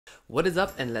What is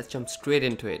up, and let's jump straight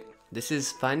into it. This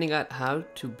is finding out how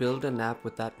to build an app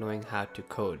without knowing how to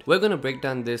code. We're going to break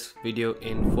down this video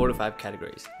in 4 to 5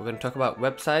 categories. We're going to talk about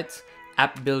websites,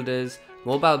 app builders,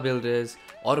 mobile builders,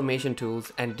 automation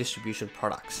tools, and distribution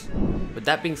products. With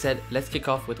that being said, let's kick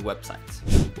off with websites.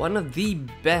 One of the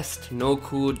best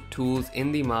no-code tools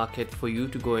in the market for you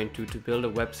to go into to build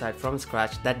a website from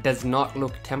scratch that does not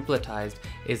look templatized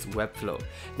is Webflow.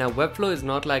 Now, Webflow is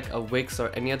not like a Wix or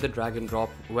any other drag and drop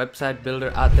website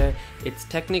builder out there. It's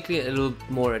technically a little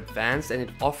more advanced and it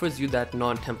offers you that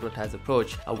non-templatized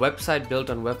approach. A website built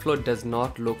on Webflow does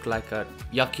not look like a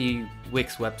yucky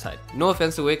Wix website. No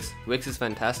offense to Wix, Wix is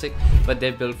fantastic, but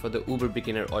they're built for the uber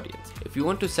beginner audience. If you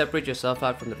want to separate yourself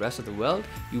out from the rest of the world,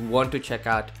 you want to check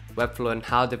out Webflow and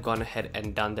how they've gone ahead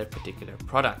and done their particular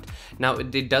product. Now,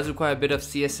 it does require a bit of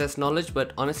CSS knowledge,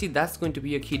 but honestly, that's going to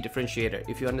be a key differentiator.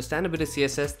 If you understand a bit of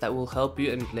CSS, that will help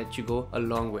you and let you go a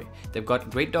long way. They've got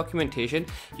great documentation.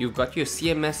 You've got your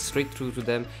CMS straight through to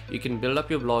them. You can build up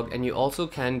your blog, and you also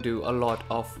can do a lot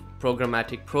of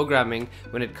programmatic programming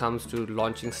when it comes to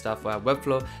launching stuff via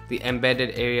Webflow, the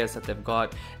embedded areas that they've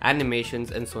got,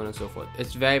 animations, and so on and so forth.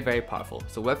 It's very, very powerful.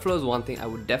 So Webflow is one thing I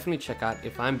would definitely check out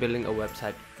if I'm building a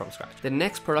website from scratch. The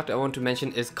next product I want to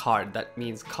mention is Card. That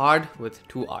means card with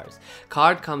 2 R's.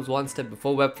 Card comes one step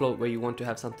before Webflow, where you want to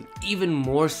have something even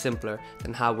more simpler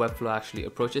than how Webflow actually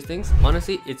approaches things.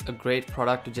 Honestly, it's a great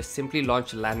product to just simply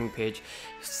launch a landing page,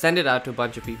 send it out to a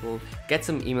bunch of people, get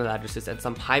some email addresses and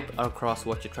some hype across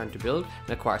what you're trying to build,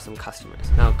 and acquire some customers.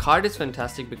 Now, Card is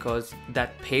fantastic because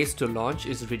that pace to launch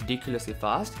is ridiculously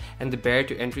fast and the barrier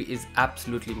to entry is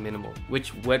absolutely minimal,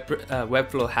 which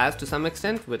Webflow has to some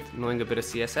extent with knowing a bit of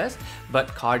CSS, but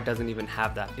Card doesn't even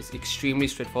have that. It's extremely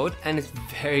straightforward and it's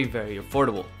very, very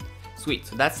affordable. Sweet.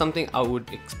 So that's something I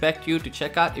would expect you to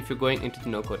check out if you're going into the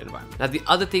no-code environment. Now, the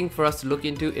other thing for us to look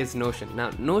into is Notion.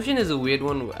 Now, Notion is a weird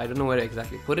one. I don't know where to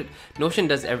exactly put it. Notion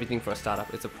does everything for a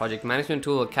startup. It's a project management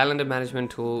tool, a calendar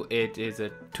management tool. It is a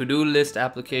to-do list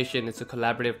application. It's a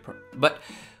collaborative, but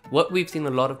what we've seen a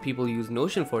lot of people use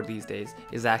Notion for these days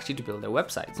is actually to build their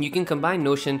websites. You can combine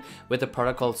Notion with a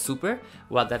product called Super,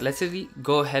 well, that lets you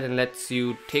go ahead and lets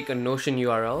you take a Notion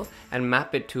URL and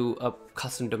map it to a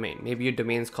custom domain. Maybe your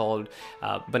domain's called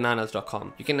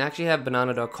bananas.com. You can actually have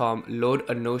banana.com load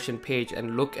a Notion page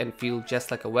and look and feel just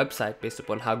like a website based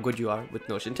upon how good you are with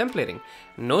Notion templating.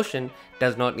 Notion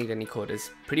does not need any code. It's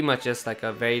pretty much just like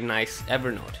a very nice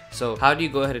Evernote. So how do you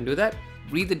go ahead and do that?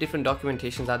 Read the different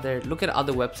documentations out there, look at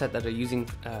other websites that are using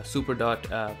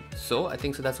super.so, I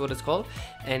think so that's what it's called,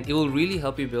 and it will really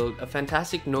help you build a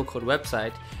fantastic no-code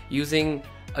website using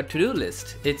a to-do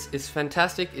list. It's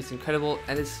fantastic, it's incredible,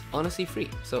 and it's honestly free,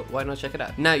 so why not check it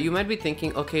out? Now, you might be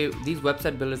thinking, okay, these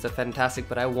website builders are fantastic,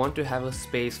 but I want to have a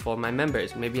space for my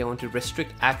members. Maybe I want to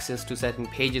restrict access to certain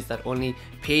pages that only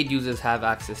paid users have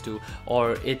access to,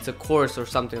 or it's a course or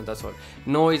something of that sort.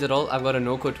 No worries at all, I've got a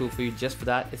no-code tool for you just for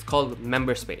that. It's called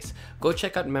Memberspace. Go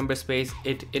check out Memberspace.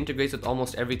 It integrates with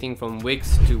almost everything from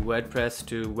Wix to WordPress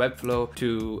to Webflow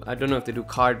to, I don't know if they do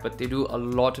Card, but they do a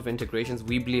lot of integrations,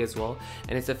 Weebly as well,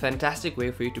 and it's a fantastic way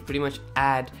for you to pretty much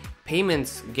add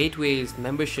payments, gateways,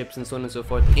 memberships, and so on and so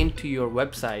forth into your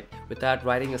website without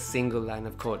writing a single line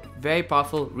of code. Very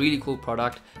powerful, really cool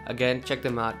product. Again, check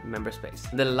them out,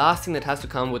 Memberspace. The last thing that has to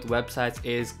come with websites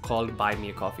is called Buy Me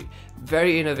a Coffee.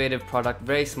 Very innovative product,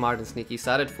 very smart and sneaky,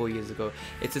 started 4 years ago.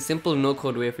 It's a simple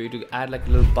no-code way for you to add like a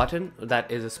little button that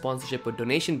is a sponsorship or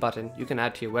donation button you can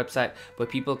add to your website where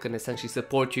people can essentially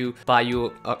support you, buy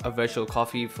you a virtual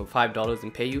coffee for $5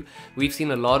 and pay you. We've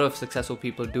seen a lot of successful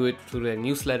people do it through their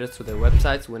newsletters, through their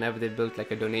websites whenever they built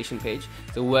like a donation page.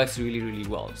 So it works really, really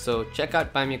well. So check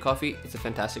out Buy Me a Coffee. It's a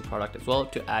fantastic product as well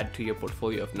to add to your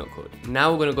portfolio of no-code.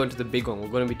 Now we're going to go into the big one. We're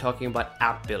going to be talking about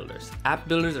app builders. App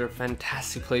builders are a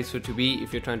fantastic place for it to be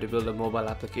if you're trying to build a mobile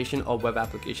application or web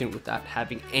application without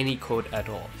having any code at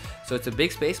all. So it's a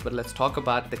big space, but let's talk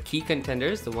about the key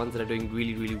contenders, the ones that are doing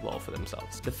really, really well for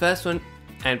themselves. The first one,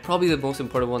 and probably the most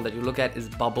important one that you look at, is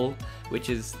Bubble, which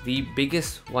is the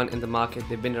biggest one in the market.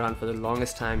 They've been around for the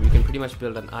longest time. You can pretty much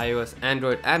build an iOS,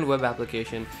 Android, and web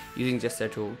application using just their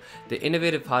tool. The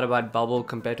innovative part about Bubble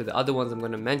compared to the other ones I'm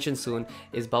going to mention soon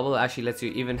is Bubble actually lets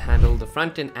you even handle the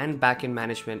front-end and back-end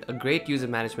management, a great user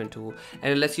management tool,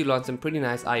 and it lets you launch some pretty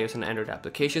nice iOS and Android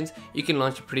applications. You can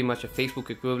launch pretty much a Facebook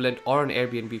equivalent or an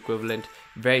Airbnb equivalent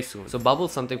very soon. So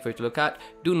Bubble's something for you to look at.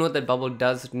 Do note that Bubble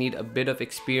does need a bit of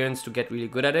experience to get really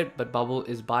good at it, but Bubble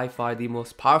is by far the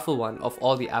most powerful one of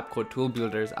all the app code tool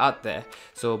builders out there.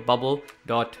 So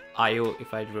bubble.io,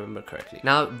 if I remember correctly.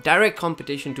 Now, direct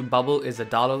competition to Bubble is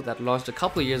Adalo, that launched a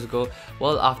couple of years ago,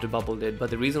 well after Bubble did. But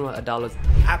the reason why Adalo's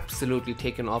absolutely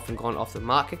taken off and gone off the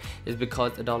market is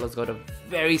because Adalo's got a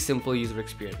very simple user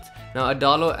experience. Now,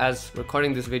 Adalo, as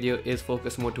recording this video, is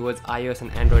focused more towards iOS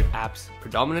and Android apps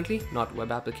predominantly, not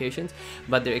web applications,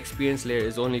 but their experience layer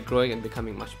is only growing and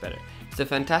becoming much better. It's a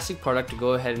fantastic product to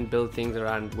go ahead and build things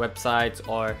around websites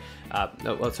or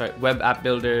web app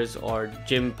builders or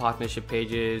gym partnership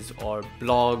pages or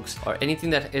blogs or anything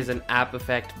that is an app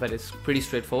effect, but it's pretty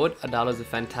straightforward. Adalo is a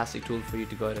fantastic tool for you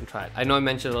to go ahead and try it. I know I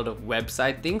mentioned a lot of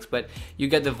website things, but you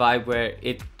get the vibe where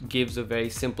it gives a very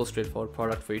simple, straightforward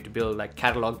product for you to build, like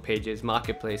catalog pages,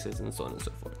 marketplaces, and so on and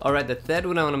so forth. All right, the third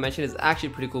one I want to mention is actually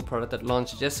a pretty cool product that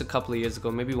launched just a couple of years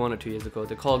ago, maybe 1 or 2 years ago.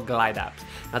 They're called Glide Apps.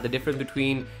 Now, the difference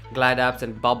between Glide Apps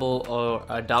and Bubble or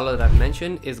Adalo that I've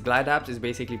mentioned is Glide Apps is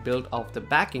basically built off the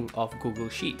backing of Google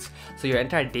Sheets. So your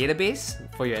entire database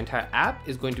for your entire app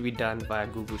is going to be done via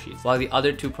Google Sheets. While the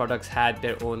other two products had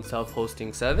their own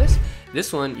self-hosting service,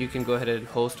 this one you can go ahead and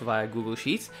host via Google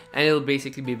Sheets, and it'll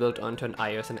basically be built onto an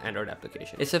iOS and Android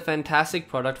application. It's a fantastic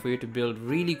product for you to build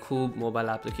really cool mobile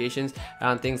applications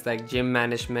around things like gym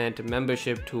management,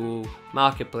 membership tool,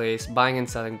 marketplace, buying and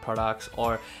selling products,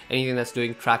 or anything that's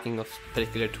doing tracking of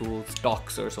particular tools,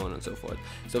 stocks, or so on and so forth.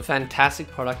 So fantastic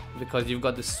product because you've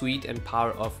got the suite and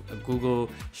power of Google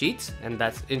Sheets, and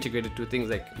that's integrated to things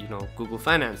like, you know, Google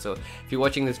Finance. So if you're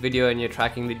watching this video and you're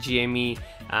tracking the GME,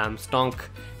 stonk,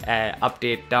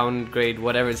 update, downgrade,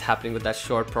 whatever is happening with that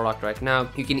short product right now,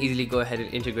 you can easily go ahead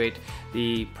and integrate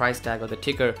the price tag or the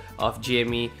ticker of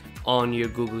GME on your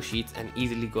Google Sheets and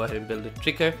easily go ahead and build a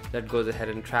ticker that goes ahead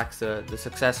and tracks the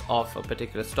success of a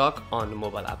particular stock on a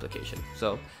mobile application.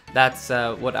 So that's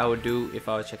what I would do if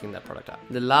I was checking that product out.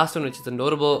 The last one, which is a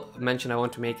notable mention I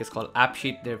want to make, is called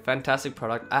AppSheet. They're a fantastic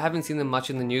product. I haven't seen them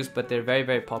much in the news, but they're very,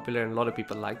 very popular and a lot of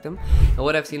people like them. And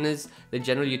what I've seen is the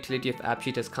general utility of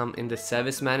AppSheet has come in the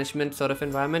service management sort of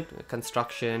environment,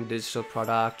 construction, digital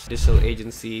products, digital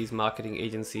agencies, marketing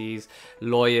agencies,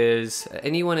 lawyers,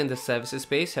 anyone in the services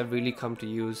space have really come to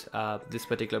use this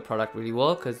particular product really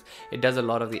well because it does a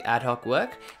lot of the ad hoc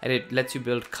work and it lets you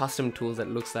build custom tools that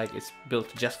looks like it's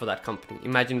built just for that company.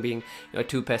 Imagine being a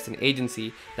two-person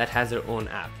agency that has their own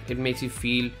app. It makes you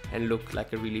feel and look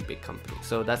like a really big company.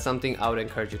 So that's something I would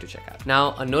encourage you to check out.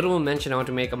 Now, a notable mention I want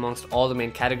to make amongst all the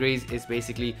main categories is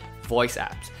basically voice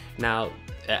apps. Now,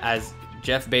 as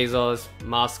Jeff Bezos,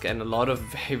 Musk, and a lot of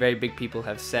very, very big people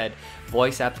have said,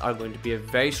 voice apps are going to be a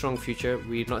very strong future.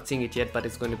 We're not seeing it yet, but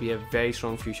it's going to be a very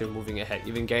strong future moving ahead.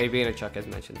 Even Gary Vaynerchuk has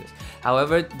mentioned this.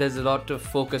 However, there's a lot of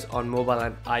focus on mobile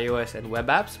and iOS and web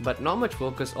apps, but not much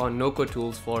focus on no-code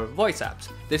tools for voice apps.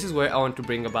 This is where I want to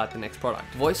bring about the next product.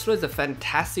 Voicethread is a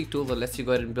fantastic tool that lets you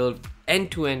go ahead and build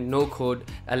end-to-end no-code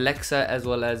Alexa as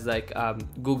well as like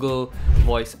Google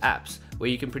Voice apps, where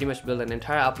you can pretty much build an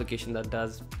entire application that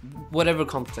does whatever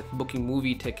complex, like booking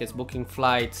movie tickets, booking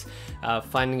flights,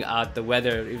 finding out the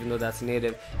weather, even though that's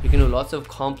native. You can do lots of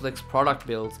complex product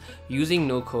builds using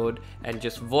no code and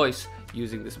just voice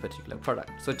using this particular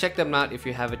product. So check them out if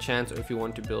you have a chance or if you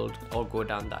want to build or go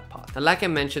down that path. Now, like I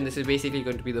mentioned, this is basically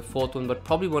going to be the fourth one, but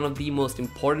probably one of the most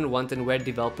important ones and where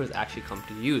developers actually come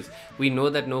to use. We know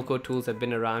that no-code tools have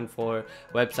been around for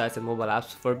websites and mobile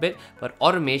apps for a bit, but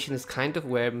automation is kind of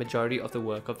where majority of the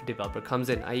work of developer comes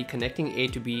in, i.e. connecting A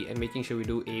to B and making sure we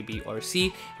do A, B, or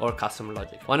C, or custom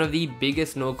logic. One of the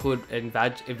biggest no-code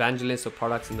evangelists or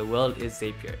products in the world is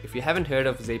Zapier. If you haven't heard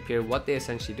of Zapier, what they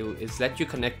essentially do is let you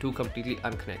connect two completely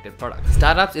unconnected products.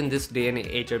 Startups in this day and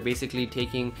age are basically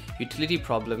taking utility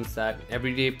problems that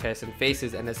everyday person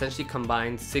faces and essentially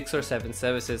combine 6 or 7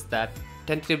 services that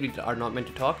tentatively are not meant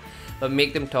to talk, but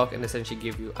make them talk and essentially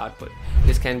give you output.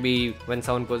 This can be when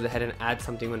someone goes ahead and adds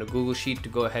something on a Google Sheet to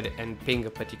go ahead and ping a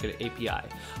particular API,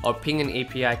 or ping an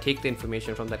API, take the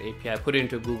information from that API, put it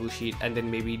into a Google Sheet, and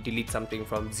then maybe delete something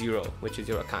from Xero, which is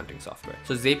your accounting software.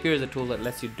 So Zapier is a tool that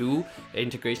lets you do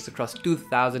integrations across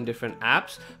 2,000 different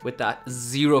apps with that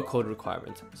zero code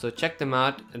requirements. So check them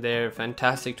out. They're a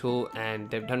fantastic tool and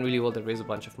they've done really well. They raise a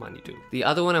bunch of money too. The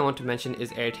other one I want to mention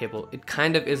is Airtable. It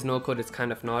kind of is no code. It's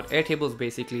kind of not. Airtable is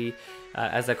basically,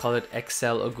 as I call it,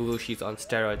 Excel or Google Sheets on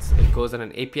steroids. It goes on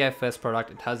an API first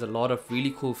product. It has a lot of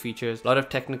really cool features, a lot of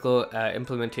technical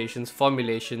implementations,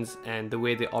 formulations, and the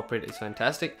way they operate is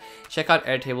fantastic. Check out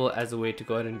Airtable as a way to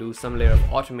go ahead and do some layer of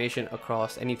automation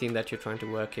across anything that you're trying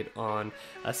to work it on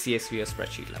a CSV or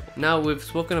spreadsheet level. Now we've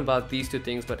spoken about these two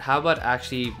things, but how about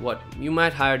actually what you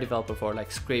might hire a developer for,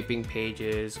 like scraping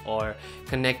pages or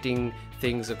connecting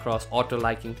things across, auto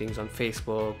liking things on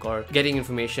Facebook, or getting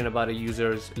information about a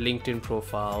user's LinkedIn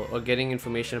profile, or getting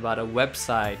information about a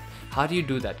website. How do you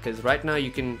do that? Because right now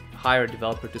you can hire a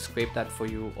developer to scrape that for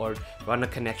you, or run a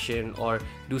connection, or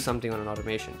do something on an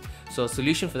automation. So a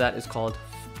solution for that is called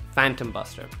Phantom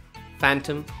Buster.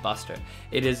 Phantom Buster.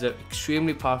 It is an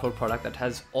extremely powerful product that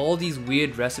has all these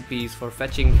weird recipes for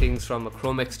fetching things from a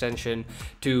Chrome extension,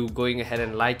 to going ahead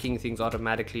and liking things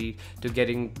automatically, to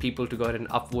getting people to go ahead and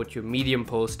upvote your Medium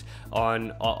post on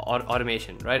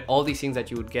automation, right? All these things that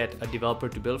you would get a developer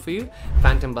to build for you,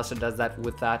 Phantom Buster does that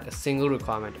without a single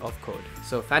requirement of code.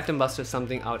 So Phantom Buster is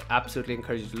something I would absolutely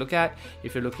encourage you to look at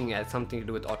if you're looking at something to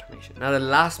do with automation. Now the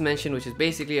last mention, which is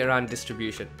basically around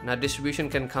distribution. Now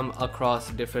distribution can come across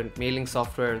different mailing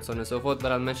software and so on and so forth,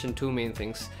 but I'll mention two main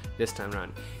things this time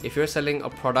around. If you're selling a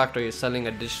product or you're selling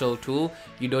a digital tool,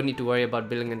 you don't need to worry about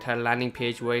building an entire landing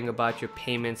page, worrying about your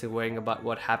payments, and worrying about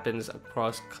what happens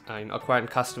across acquiring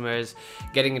customers,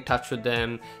 getting in touch with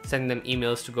them, sending them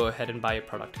emails to go ahead and buy your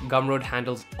product. Gumroad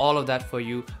handles all of that for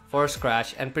you for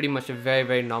scratch and pretty much a very,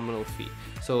 very nominal fee.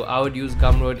 So I would use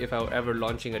Gumroad if I were ever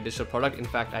launching a digital product. In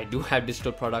fact, I do have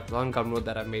digital products on Gumroad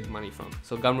that I've made money from.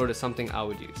 So Gumroad is something I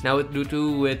would use. Now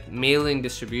with mailing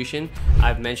distribution,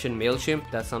 I've mentioned MailChimp.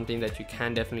 That's something that you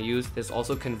can definitely use. There's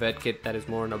also ConvertKit that is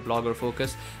more on a blogger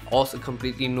focus, also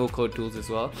completely no code tools as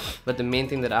well. But the main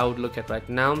thing that I would look at right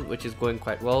now, which is going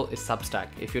quite well, is Substack.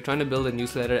 If you're trying to build a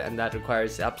newsletter and that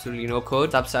requires absolutely no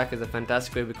code, Substack is a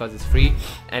fantastic way because it's free,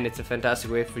 and it's a fantastic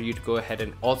way for you to go ahead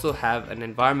and also have an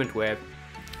environment where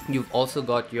you've also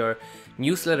got your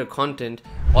newsletter content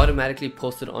automatically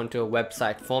posted onto a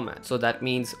website format. So that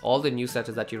means all the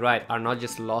newsletters that you write are not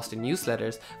just lost in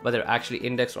newsletters, but they're actually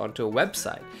indexed onto a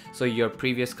website. So your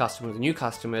previous customers, new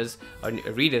customers, or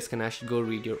readers can actually go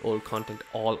read your old content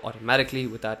all automatically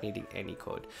without needing any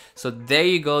code. So there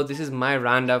you go. This is my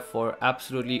roundup for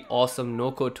absolutely awesome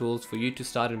no-code tools for you to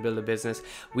start and build a business.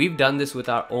 We've done this with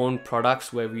our own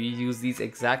products where we use these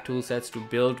exact tool sets to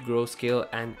build, grow, scale,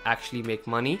 and actually make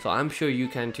money. So I'm sure you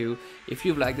can too. If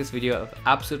you've liked this video, I'd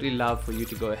absolutely love for you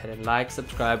to go ahead and like,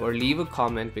 subscribe, or leave a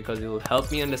comment, because it will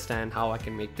help me understand how I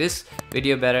can make this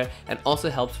video better and also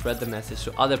help spread the message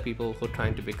to other people who are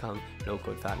trying to become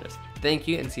no-code founders. Thank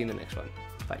you, and see you in the next one.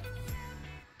 Bye.